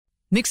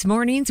Mixed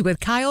Mornings with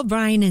Kyle,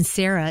 Brian, and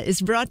Sarah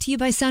is brought to you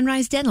by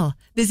Sunrise Dental.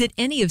 Visit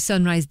any of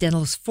Sunrise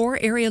Dental's 4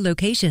 area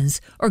locations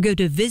or go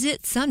to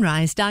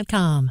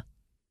visitsunrise.com.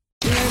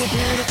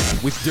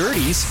 With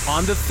Dirties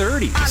on the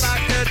 30s.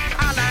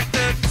 I like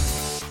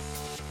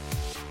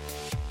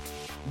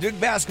it. Duke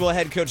basketball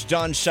head coach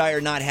John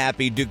Shire not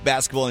happy. Duke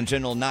basketball in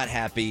general not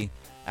happy.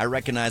 I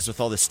recognize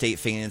with all the state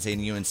fans and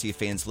UNC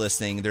fans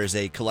listening, there's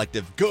a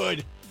collective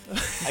good.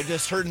 I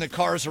just heard in the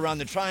cars around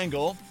the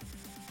triangle.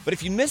 But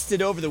if you missed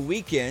it over the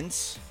weekend,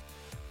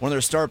 one of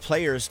their star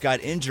players got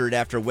injured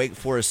after Wake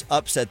Forest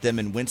upset them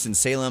in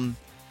Winston-Salem.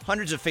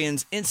 Hundreds of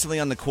fans instantly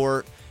on the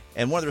court,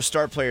 and one of their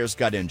star players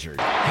got injured.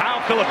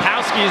 Kyle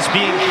Filipowski is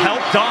being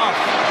helped off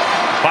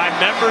by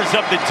members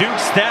of the Duke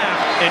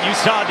staff, and you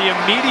saw the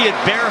immediate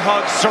bear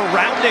hug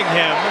surrounding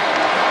him.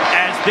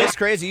 It's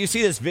crazy. You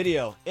see this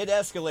video. It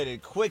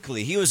escalated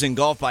quickly. He was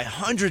engulfed by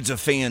hundreds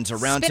of fans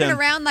around Spinning him.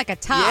 around like a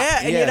top. Yeah,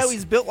 and Yes. you know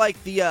he's built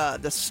like the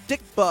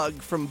stick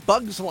bug from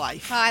Bug's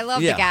Life. Oh, I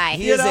love the guy.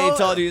 He is You know, a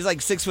tall dude. He's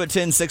like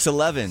 6'10",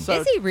 6'11". So-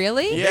 Is he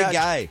really? Yeah, Big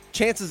guy.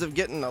 Chances of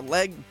getting a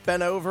leg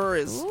bent over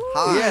is Ooh.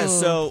 high. Yeah,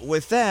 so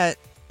with that,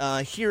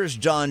 here's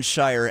John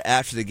Shire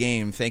after the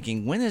game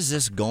thinking, when is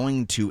this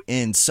going to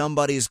end?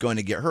 Somebody's going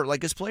to get hurt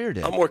like his player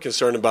did. I'm more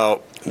concerned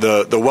about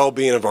the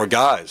well-being of our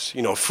guys.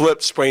 You know,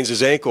 Flip sprains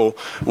his ankle.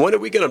 When are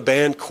we going to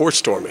ban court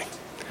storming?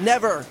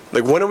 Never.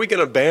 Like, when are we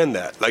going to ban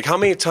that? Like, how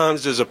many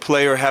times does a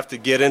player have to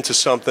get into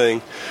something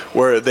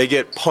where they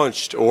get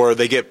punched or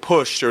they get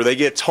pushed or they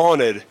get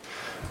taunted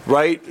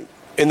right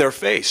in their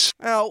face?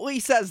 Well, he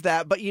says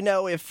that, but you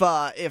know, if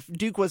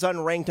Duke was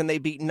unranked and they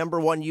beat number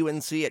 1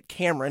 UNC at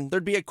Cameron,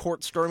 there'd be a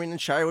court storming and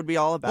Shire would be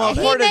all about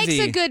it. He makes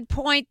a good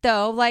point,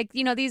 though. Like,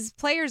 you know, these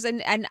players,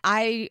 and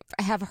I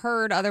have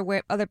heard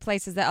other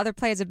places that other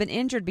players have been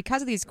injured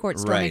because of these court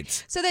storming.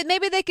 Right. So that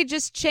maybe they could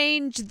just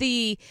change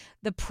the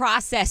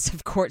process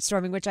of court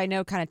storming, which I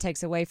know kind of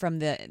takes away from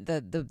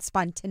the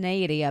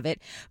spontaneity of it.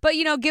 But,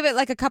 you know, give it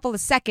like a couple of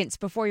seconds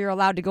before you're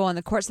allowed to go on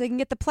the court so they can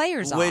get the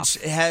players off. Which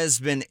has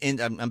been,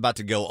 I'm about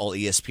to go all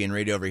ESPN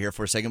radio over here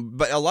for a second,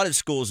 but a lot of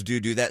schools do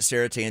that,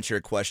 Sarah, to answer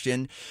your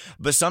question.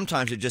 But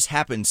sometimes it just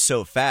happens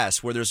so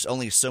fast where there's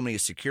only so many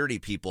security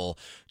people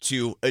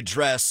to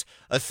address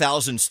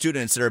 1,000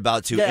 students that are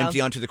about to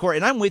empty onto the court.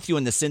 And I'm with you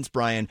in the sense,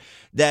 Brian,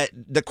 that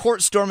the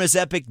court storm is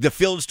epic. The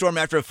field storm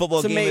after a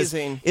football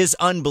game is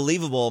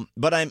unbelievable.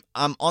 But I'm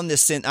on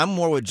this sense. I'm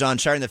more with John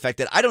Shire in the fact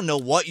that I don't know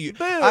what you.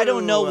 Boo. I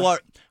don't know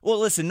what. Well,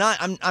 listen,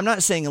 I'm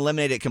not saying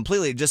eliminate it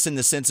completely, just in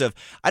the sense of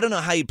I don't know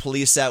how you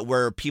police that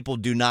where people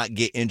do not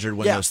get injured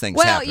when those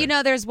things happen. Well, you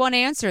know, there's one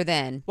answer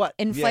then. What?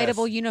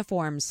 Inflatable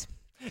uniforms.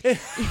 Oh, There's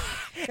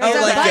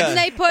a button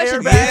they push.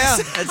 Yeah,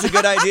 that's a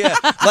good idea.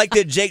 Like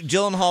the Jake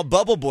Gyllenhaal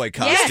Bubble Boy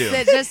costume.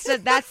 Yes,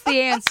 that's the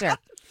answer.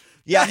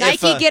 Yeah,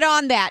 Nike, get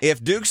on that.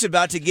 If Duke's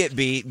about to get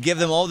beat, give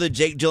them all the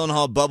Jake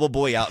Gyllenhaal Bubble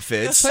Boy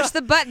outfits. Push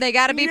the button. They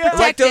got to be Yeah.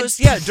 protected. Like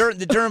those,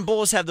 the Durham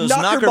Bulls have those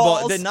Knocker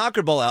balls.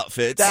 knocker ball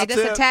outfits. They That's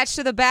just it. attach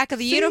to the back of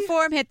the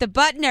uniform, hit the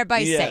button,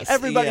 everybody's Yes. safe.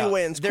 Everybody Yeah.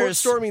 wins. Court There's-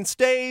 storming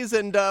stays,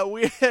 and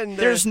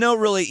There's no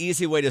really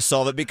easy way to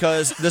solve it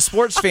because the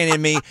sports fan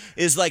in me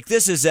is like,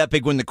 this is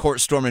epic when the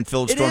court storm and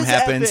field It storm is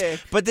happens.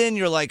 epic. But then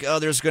you're like, oh,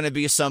 there's going to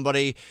be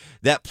somebody,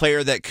 that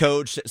player, that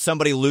coach,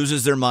 somebody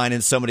loses their mind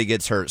and somebody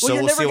gets hurt. Well, So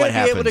you're we'll never see what gonna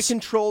happens. be able to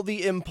control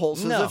the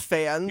impulses No. of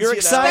fans. You're you know?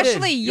 excited.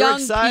 Especially You're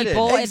young excited.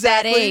 people at that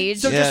Exactly. age.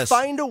 So Yes. just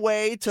find a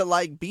way to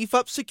like beef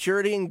up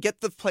security and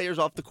get the players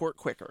off the court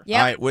quicker. Yep.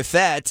 All right, with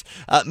that,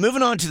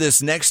 moving on to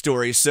this next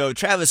story. So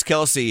Travis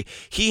Kelce,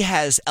 he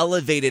has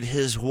elevated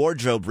his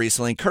wardrobe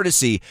recently,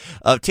 courtesy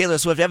of Taylor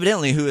Swift,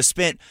 evidently, who has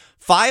spent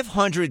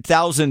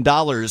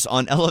 $500,000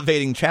 on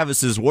elevating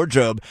Travis's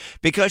wardrobe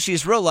because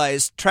she's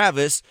realized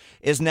Travis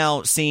is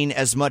now seen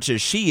as much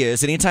as she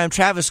is. Anytime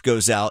Travis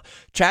goes out,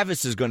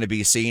 Travis is going to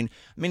be seen.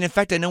 I mean, in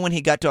fact, I know when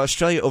he got to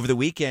Australia over the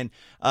weekend,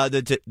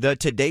 the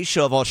Today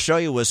Show of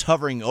Australia was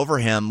hovering over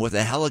him with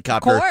a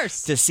helicopter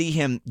to see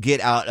him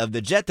get out of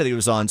the jet that he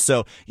was on.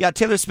 So, yeah,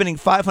 Taylor's spending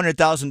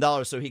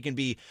 $500,000 so he can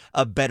be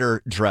a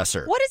better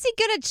dresser. What is he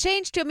going to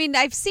change to? I mean,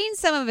 I've seen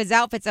some of his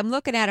outfits. I'm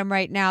looking at them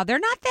right now. They're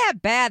not that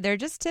bad. They're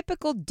just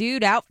typical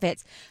dude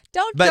outfits.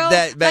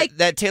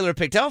 That Taylor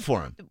picked out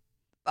for him.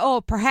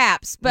 Oh,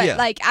 perhaps. But,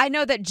 Yeah. I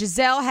know that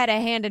Giselle had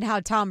a hand in how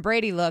Tom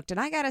Brady looked, and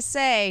I got to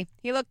say,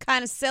 he looked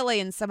kind of silly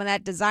in some of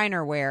that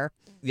designer wear.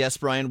 Yes,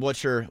 Brian,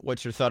 what's your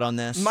thought on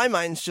this? My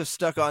mind's just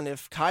stuck on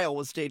if Kyle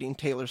was dating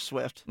Taylor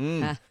Swift.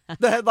 Mm.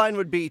 The headline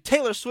would be,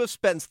 Taylor Swift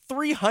spends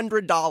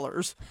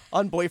 $300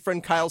 on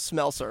boyfriend Kyle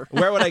Smelser.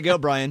 Where would I go,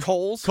 Brian?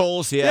 Kohl's.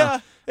 Kohl's, yeah.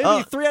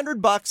 It'd be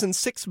 $300 in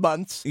 6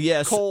 months.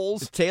 Yes.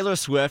 Kohl's. Taylor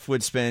Swift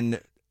would spend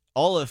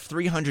all of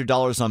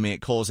 $300 on me at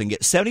Kohl's and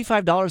get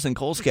 $75 in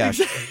Kohl's cash.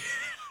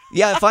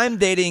 Yeah, if I'm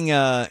dating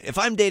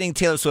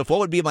Taylor Swift, what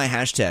would be my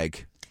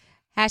hashtag?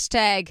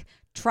 Hashtag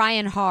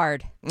trying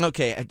hard.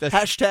 Okay.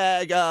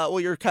 Hashtag,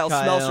 you're Kyle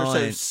Smelser,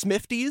 so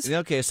Smifties.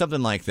 Okay,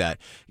 something like that.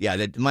 Yeah,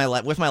 with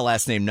my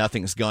last name,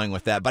 nothing's going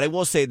with that. But I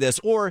will say this,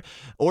 or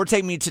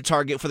take me to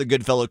Target for the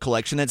Goodfellow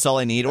collection. That's all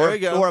I need. There you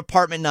go. Or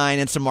Apartment 9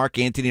 and some Mark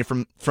Anthony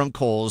from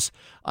Kohl's.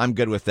 I'm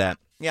good with that.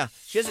 Yeah,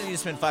 she doesn't need to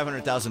spend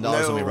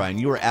 $500,000 on me, Brian.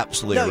 You were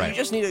absolutely No, right. you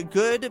just need a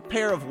good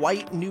pair of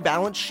white New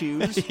Balance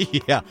shoes,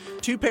 Yeah.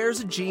 2 pairs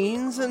of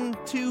jeans, and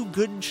 2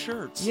 good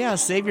shirts. Yeah,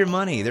 save your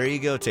money. There you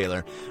go,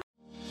 Taylor.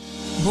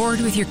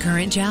 Bored with your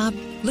current job?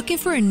 Looking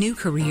for a new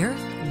career?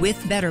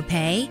 With better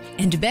pay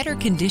and better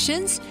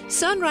conditions?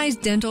 Sunrise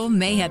Dental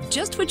may have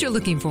just what you're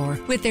looking for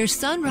with their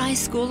Sunrise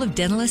School of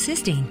Dental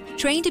Assisting.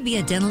 Trained to be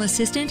a dental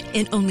assistant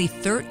in only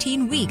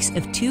 13 weeks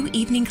of 2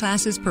 evening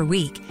classes per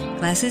week.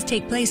 Classes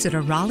take place at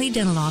a Raleigh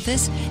dental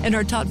office and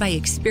are taught by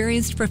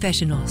experienced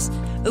professionals.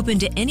 Open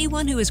to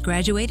anyone who has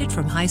graduated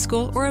from high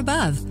school or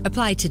above.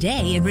 Apply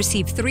today and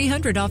receive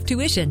 $300 off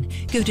tuition.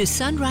 Go to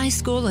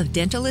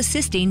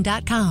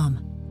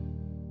sunriseschoolofdentalassisting.com.